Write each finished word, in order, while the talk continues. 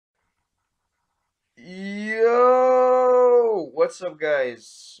What's up,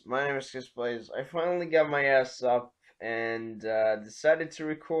 guys? My name is Skysoaplies. I finally got my ass up and decided to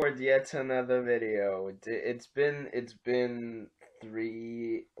record yet another video. It's been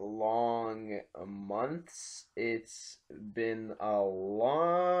 3 long months. It's been a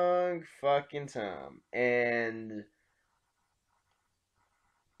long fucking time, and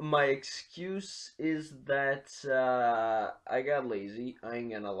my excuse is that I got lazy. I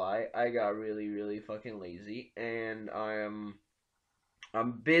ain't gonna lie. I got really fucking lazy, and I'm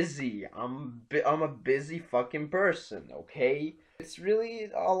busy. I'm a busy fucking person, okay? It's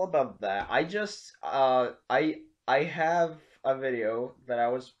really all about that. I have a video that I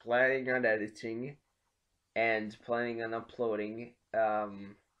was planning on editing and planning on uploading a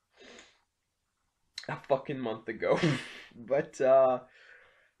fucking month ago. But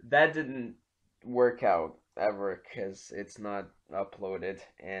that didn't work out ever because it's not uploaded,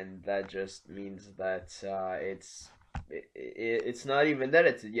 and that just means that it's not even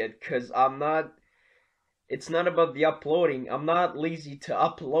edited yet because I'm not. It's not about the uploading. I'm not lazy to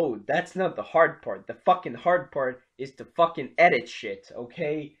upload. That's not the hard part. The fucking hard part is to fucking edit shit.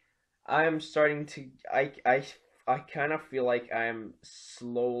 Okay, I am starting to. I kind of feel like I'm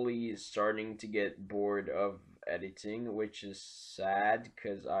slowly starting to get bored of editing, which is sad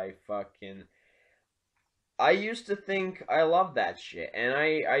because I used to think I love that shit, and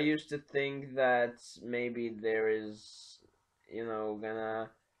I used to think that maybe there is, you know,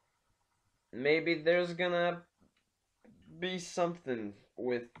 gonna maybe there's gonna be something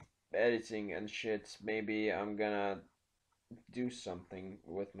with editing and shit. Maybe I'm gonna do something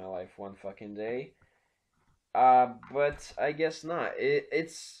with my life one fucking day. But I guess not.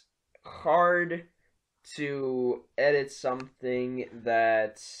 It's hard to edit something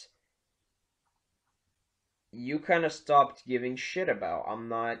that you kind of stopped giving shit about. I'm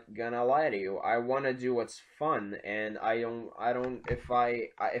not gonna lie to you. I want to do what's fun, and I don't if I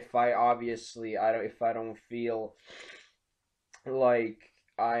obviously I don't if I don't feel like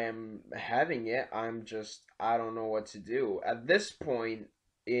I am having it, I don't know what to do. At this point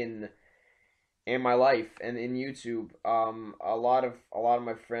in my life and in YouTube, a lot of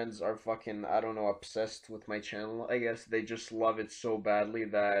my friends are fucking, I don't know, obsessed with my channel. I guess they just love it so badly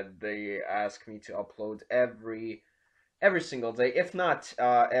that they ask me to upload every single day, if not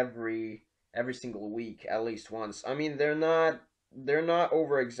every single week, at least once. I mean, they're not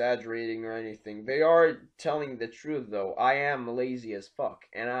over exaggerating or anything. They are telling the truth though. I am lazy as fuck,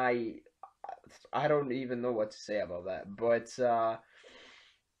 and I don't even know what to say about that. But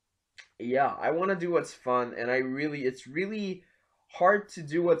yeah, I want to do what's fun, and it's really hard to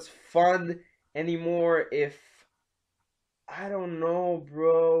do what's fun anymore if I don't know,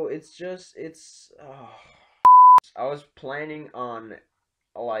 bro. I was planning on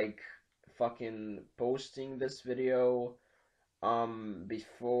like fucking posting this video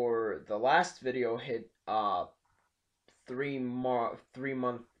before the last video hit 3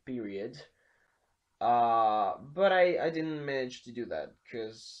 month period. But I didn't manage to do that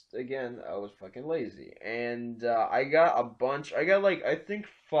because again I was fucking lazy, and I got like I think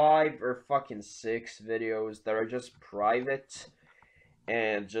 5 or fucking 6 videos that are just private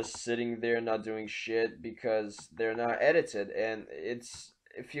and just sitting there not doing shit because they're not edited. And it's,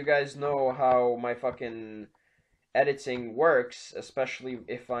 if you guys know how my fucking editing works, especially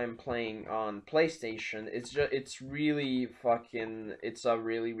if I'm playing on PlayStation, it's a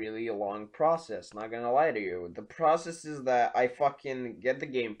really long process, not gonna lie to you. The process is that I fucking get the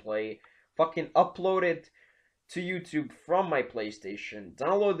gameplay, fucking upload it to YouTube from my PlayStation,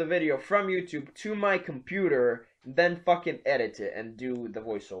 download the video from YouTube to my computer, then fucking edit it and do the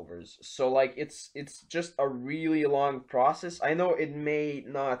voiceovers. So like it's just a really long process. I know it may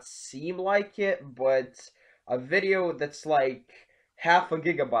not seem like it, but a video that's like half a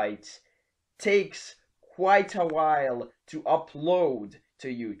gigabyte takes quite a while to upload to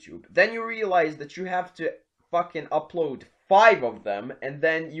YouTube. Then you realize that you have to fucking upload 5 of them, and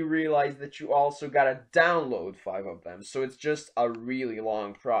then you realize that you also gotta download 5 of them. So it's just a really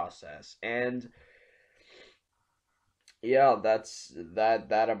long process. And yeah,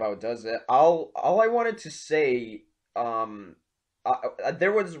 that about does it. All I wanted to say,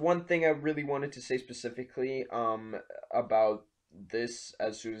 there was one thing I really wanted to say specifically about this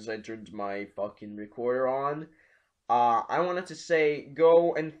as soon as I turned my fucking recorder on. I wanted to say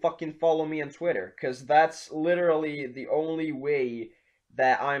go and fucking follow me on Twitter, because that's literally the only way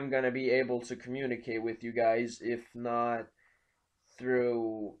that I'm gonna be able to communicate with you guys, if not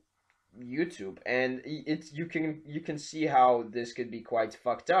through YouTube. And it's, you can see how this could be quite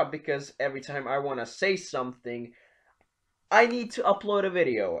fucked up, because every time I want to say something, I need to upload a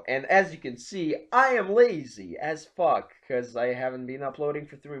video, and as you can see, I am lazy as fuck because I haven't been uploading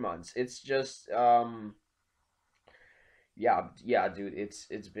for 3 months. It's just yeah, dude,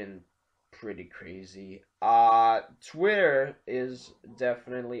 it's been pretty crazy. Twitter is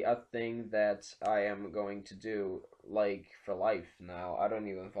definitely a thing that I am going to do like for life now. I don't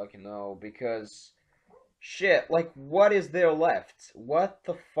even fucking know because shit, like what is there left? What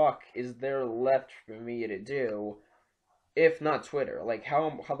the fuck is there left for me to do if not Twitter? Like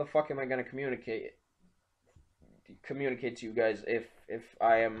how the fuck am I gonna communicate to you guys if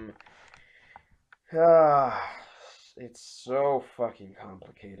I am it's so fucking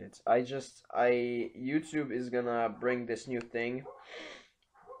complicated. YouTube is gonna bring this new thing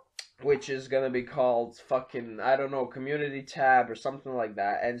which is gonna be called fucking I don't know community tab or something like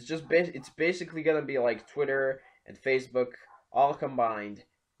that, and it's basically gonna be like Twitter and Facebook all combined.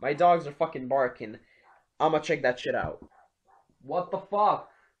 My dogs are fucking barking. I'ma check that shit out. What the fuck?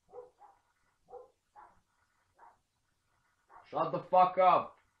 Shut the fuck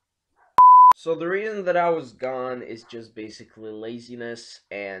up. So the reason that I was gone is just basically laziness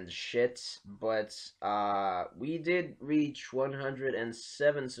and shit, but we did reach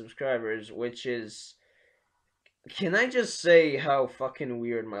 107 subscribers, which is can I just say how fucking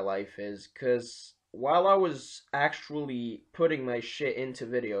weird my life is? Cause while I was actually putting my shit into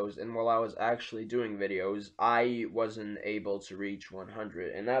videos and while I was actually doing videos, I wasn't able to reach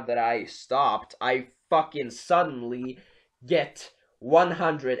 100. And now that I stopped, I fucking suddenly get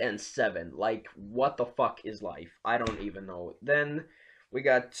 107. Like, what the fuck is life? I don't even know. Then we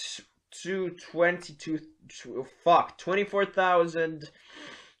got 24,000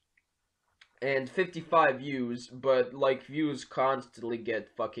 and 55 views, but like views constantly get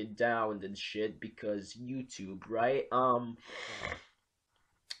fucking downed and shit because YouTube, right?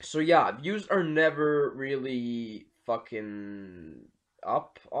 So yeah, views are never really fucking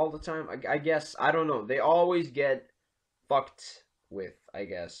up all the time. I guess I don't know. They always get fucked with, I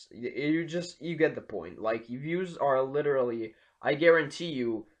guess. You get the point. Like views are literally I guarantee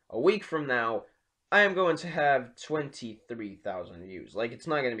you a week from now I am going to have 23,000 views. Like it's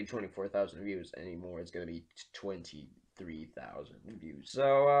not going to be 24,000 views anymore. It's going to be 23,000 views.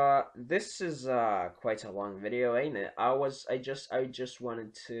 So this is quite a long video, ain't it? I just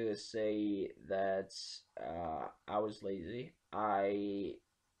wanted to say that I was lazy. I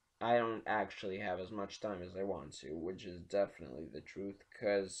don't actually have as much time as I want to, which is definitely the truth,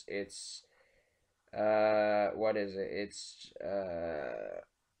 because what is it?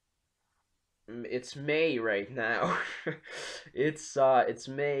 It's May right now. It's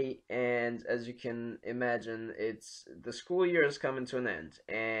May, and as you can imagine, it's the school year is coming to an end,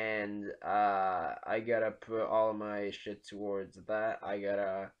 and I gotta put all my shit towards that. I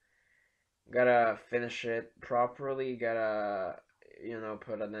gotta finish it properly, gotta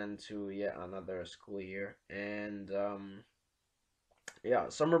put an end to yet another school year. And yeah,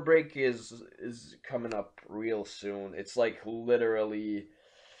 summer break is coming up real soon. It's like literally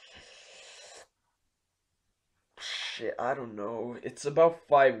shit, I don't know. It's about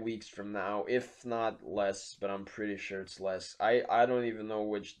 5 weeks from now, if not less, but I'm pretty sure it's less. I don't even know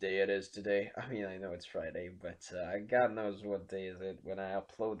which day it is today. I mean, I know it's Friday, but God knows what day is it when I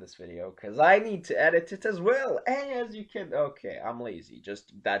upload this video, because I need to edit it as well. And as you can, okay, I'm lazy.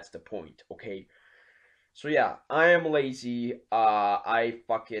 Just that's the point, okay? So yeah, I am lazy. I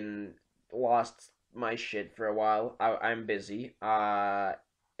fucking lost my shit for a while. I'm busy.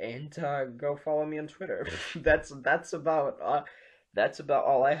 And go follow me on Twitter. That's about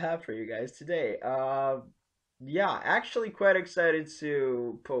all I have for you guys today. Yeah, actually quite excited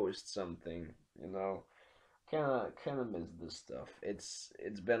to post something. You know, kind of miss this stuff. It's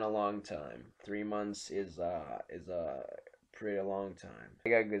been a long time. 3 months is a pretty long time. I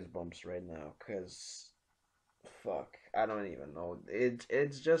got goosebumps right now, cause fuck, I don't even know.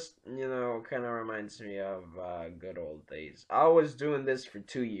 It's just kind of reminds me of good old days. I was doing this for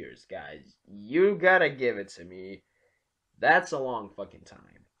 2 years, guys. You gotta give it to me. That's a long fucking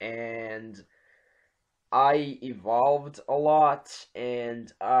time, and I evolved a lot,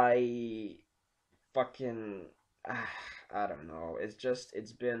 and I fucking I don't know.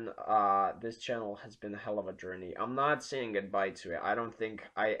 It's been this channel has been a hell of a journey. I'm not saying goodbye to it. I don't think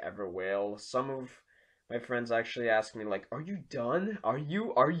I ever will. Some of my friends actually ask me like, "Are you done? Are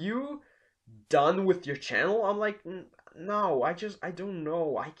you done with your channel?" I'm like, "No, I don't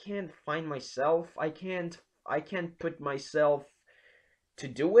know. I can't find myself. I can't put myself to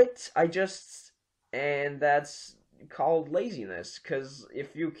do it. And that's called laziness, cuz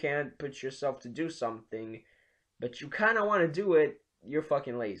if you can't put yourself to do something but you kind of want to do it, you're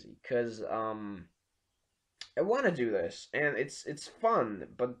fucking lazy. Cause I want to do this, and it's fun,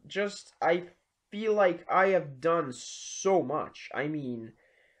 but just I feel like I have done so much. I mean,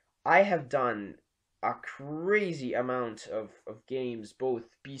 I have done a crazy amount of games, both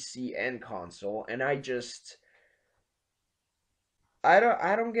PC and console, and I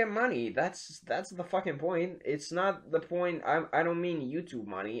don't get money. That's the fucking point. It's not the point. I don't mean YouTube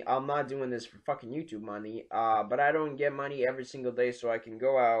money. I'm not doing this for fucking YouTube money. But I don't get money every single day, so I can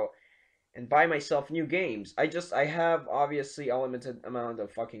go out and buy myself new games. I have obviously a limited amount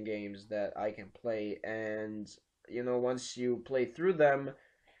of fucking games that I can play, and once you play through them,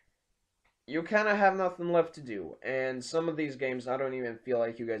 you kind of have nothing left to do. And some of these games I don't even feel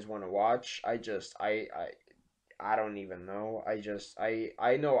like you guys want to watch. I don't even know.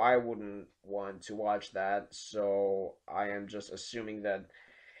 I know I wouldn't want to watch that, so I am just assuming that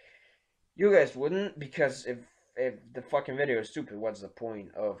you guys wouldn't, because if the fucking video is stupid, what's the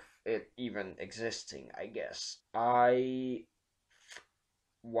point of it even existing, I guess. I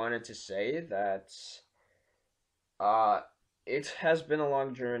wanted to say that uh it has been a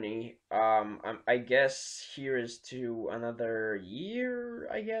long journey. I guess here is to another year,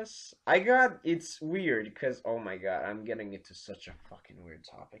 I guess. It's weird because, oh my god, I'm getting into such a fucking weird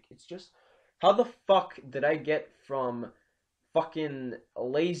topic. It's just, how the fuck did I get from fucking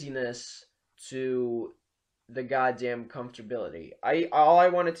laziness to the goddamn comfortability? All I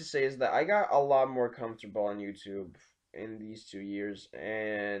wanted to say is that I got a lot more comfortable on YouTube in these 2 years,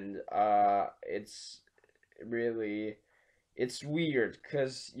 and really it's weird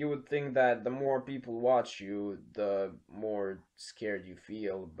because you would think that the more people watch you, the more scared you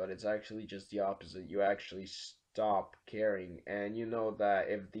feel, but it's actually just the opposite. You actually stop caring, and you know that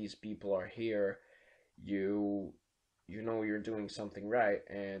if these people are here, you you know you're doing something right,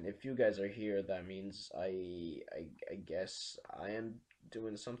 and if you guys are here, that means I guess I am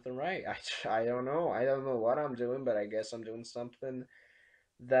doing something right. I don't know. I don't know what I'm doing, but I guess I'm doing something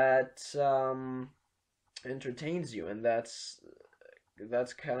that entertains you, and that's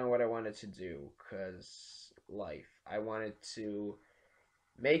kind of what I wanted to do, cuz life. I wanted to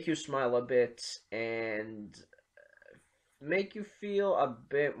make you smile a bit and make you feel a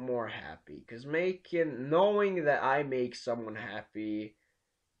bit more happy, cuz making knowing that I make someone happy,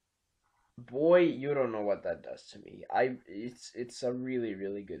 boy, you don't know what that does to me. It's a really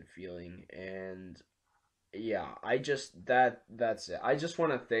really good feeling, and yeah, that's it. I just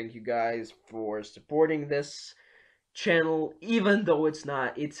want to thank you guys for supporting this channel, even though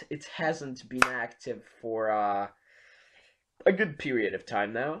it hasn't been active for a good period of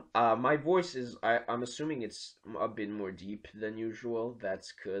time now. My voice is, I'm assuming it's a bit more deep than usual.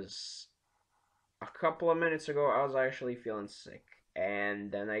 That's because a couple of minutes ago I was actually feeling sick, and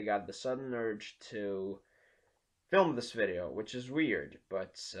then I got the sudden urge to film this video, which is weird,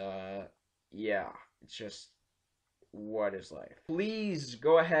 but yeah, it's just what is life. Please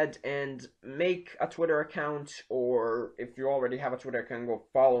go ahead and make a Twitter account, or if you already have a Twitter account, go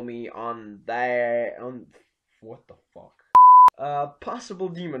follow me on that. On what the fuck? Possible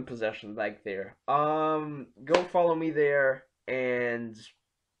demon possession back there. Go follow me there, and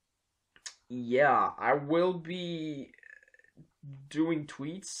yeah, I will be doing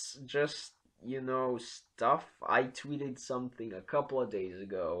tweets, just stuff. I tweeted something a couple of days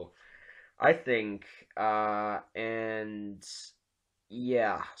ago, I think, and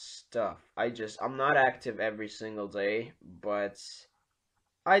yeah, stuff. I'm not active every single day, but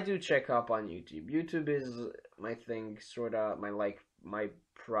I do check up on YouTube. YouTube is my thing, sort of my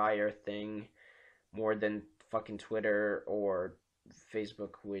prior thing, more than fucking Twitter or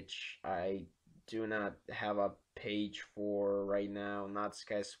Facebook, which I do not have a page for right now, not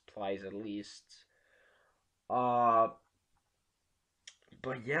Skysoaplies at least. Uh,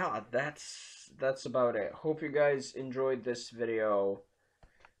 but yeah, that's about it. Hope you guys enjoyed this video.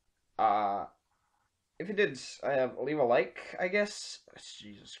 Uh, if you did, leave a like, I guess.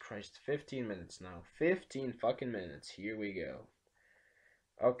 Jesus Christ, 15 minutes now. 15 fucking minutes. Here we go.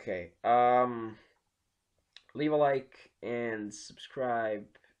 Okay. Leave a like and subscribe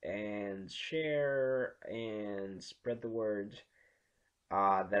and share and spread the word.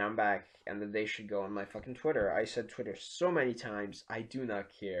 That I'm back, and that they should go on my fucking Twitter. I said Twitter so many times, I do not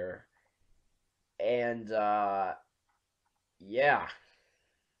care. And yeah,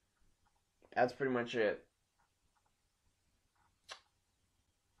 that's pretty much it.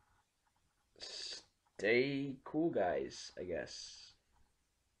 Stay cool, guys, I guess.